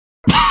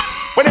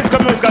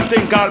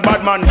thing called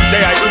bad man.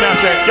 There, I see me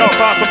and say, yo,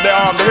 pass up the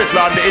arm, the wrist,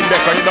 and the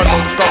index, and you don't know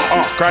the stuff.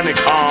 Oh, chronic.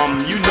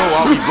 You know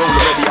how we roll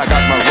already. I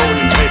got my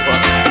rolling paper,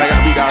 and I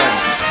got weed already.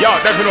 Yo,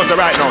 definitely knows it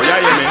right now. Yeah,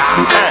 hear me?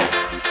 Hey.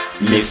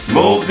 Me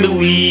smoke the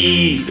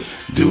weed,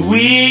 the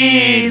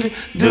weed,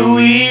 the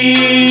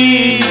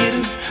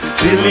weed,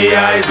 till me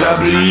eyes are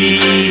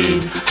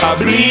bleed, I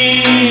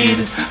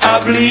bleed, I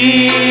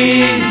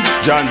bleed.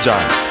 Ganja,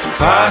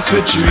 pass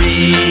the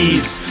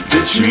trees,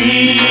 the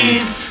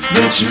trees,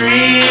 the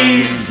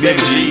trees.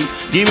 Baby G,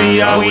 give me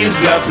a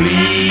whistler,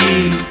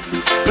 please,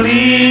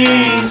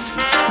 please,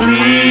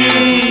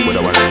 please. What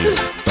I want to hear?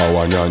 Now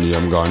when your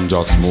name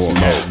ganja smoke,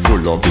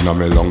 full up in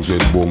my lungs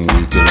with boom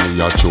weed till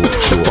me a choke.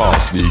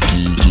 Pass the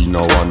key,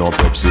 no one no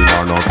Pepsi,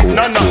 no Coke.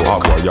 A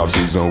boy have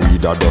season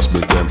weed that does be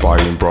temper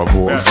in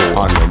provoke.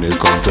 And when it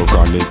come to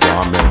chronic,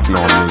 can't make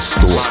no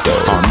mistake.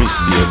 And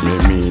mistake me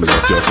mean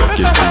that you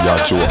take it for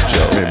your joke.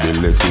 Maybe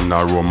let in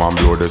a room and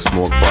blow the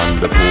smoke pan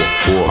the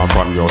poke. And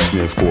from your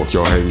sniff coke,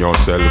 you hang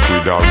yourself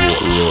with a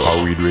rope.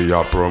 A weed we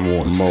a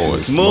promote more.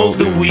 Smoke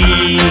the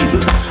weed,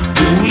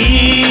 the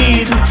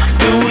weed,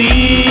 the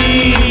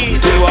weed.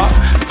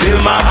 Till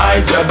my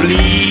eyes are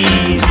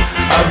bleed,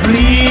 I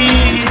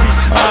bleed,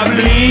 I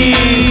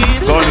bleed.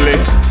 Conley,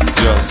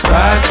 just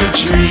pass the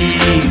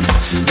trees,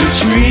 the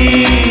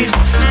trees,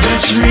 the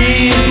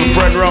trees.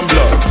 Friend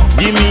Rumbler,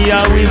 give me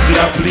a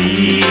whistler,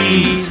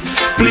 please,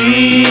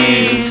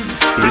 please,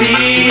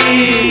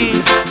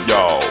 please.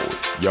 Yo,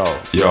 yo,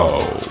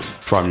 yo.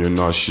 From you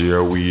not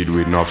share weed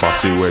with no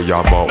fussy where you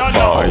about.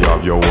 I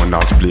have your one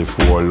a spliff,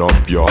 hold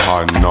up your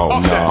hand now.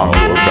 I'm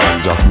your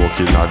ganja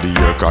smoking at the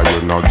air cause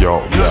you not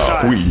go.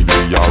 Weed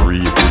we a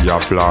reap, we a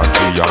plant,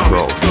 we a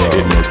grow.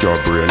 It make your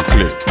brain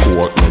click,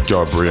 coke make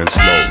your brain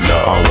slow.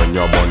 And when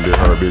you burn the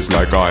herb it's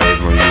like a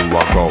heaven you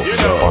walk out.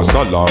 On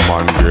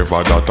Solomon grave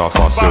that a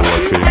fussy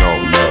what you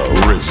know.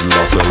 Rich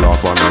lost a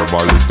laugh and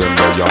herbalist them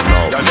there you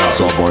know.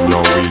 So burn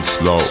your weed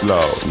slow.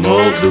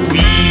 Smoke the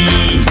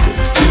weed,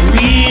 the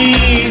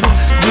weed,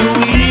 the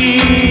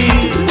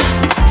weed,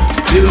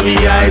 till me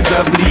eyes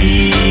are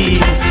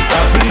bleed,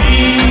 I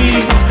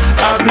bleed,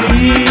 I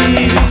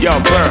bleed. Yo,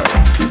 bro,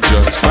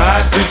 just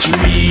pass the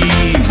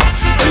trees,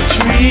 the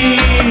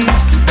trees,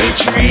 the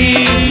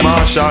trees.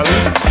 Marshall,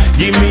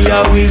 give me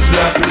a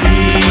whistler,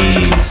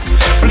 please,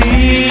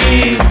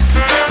 please,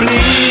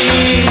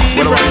 please.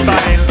 What do I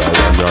style?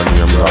 Your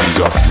name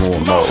ganja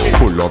smoke.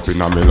 Full up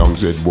in a me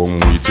lungs with boom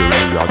weed till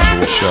me a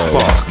choke.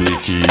 Pass the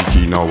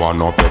key, no one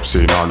no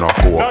Pepsi, no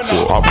Coke.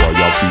 A boy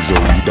have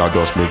season weed that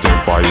does me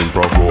temper in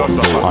provoke.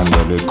 And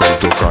when it come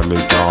to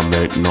chronic, can't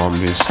make no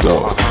mistake.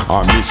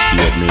 A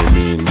mistake me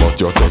mean, but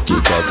you take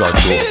it as a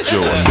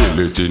joke. Fill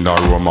it in a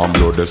room and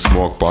blow the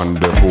smoke pan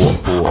the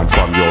poke. And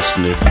from your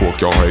sniff coke,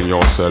 you hang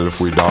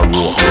yourself with a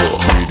rope.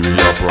 Weed we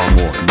a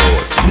promote.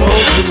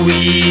 Smoke the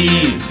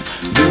weed,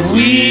 the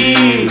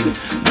weed,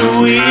 the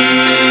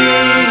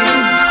weed,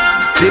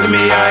 till me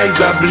eyes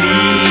are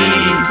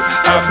bleed,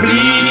 I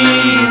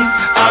bleed,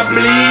 I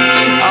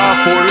bleed.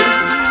 Awful,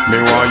 me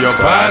want you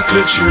pass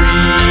the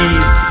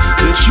trees,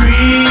 the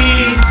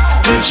trees,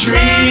 the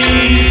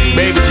trees.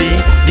 Baby G,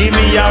 give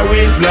me a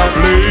whistler,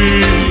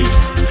 please,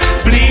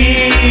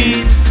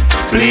 please,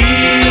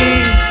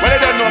 please. Well, they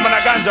don't know man a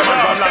ganja man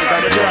from long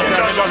time. They say they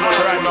don't know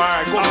so right now.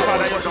 Alright, go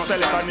father, you have to sell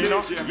it and you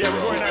know. Yeah,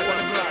 we're going out on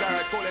the place.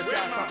 Alright, call it.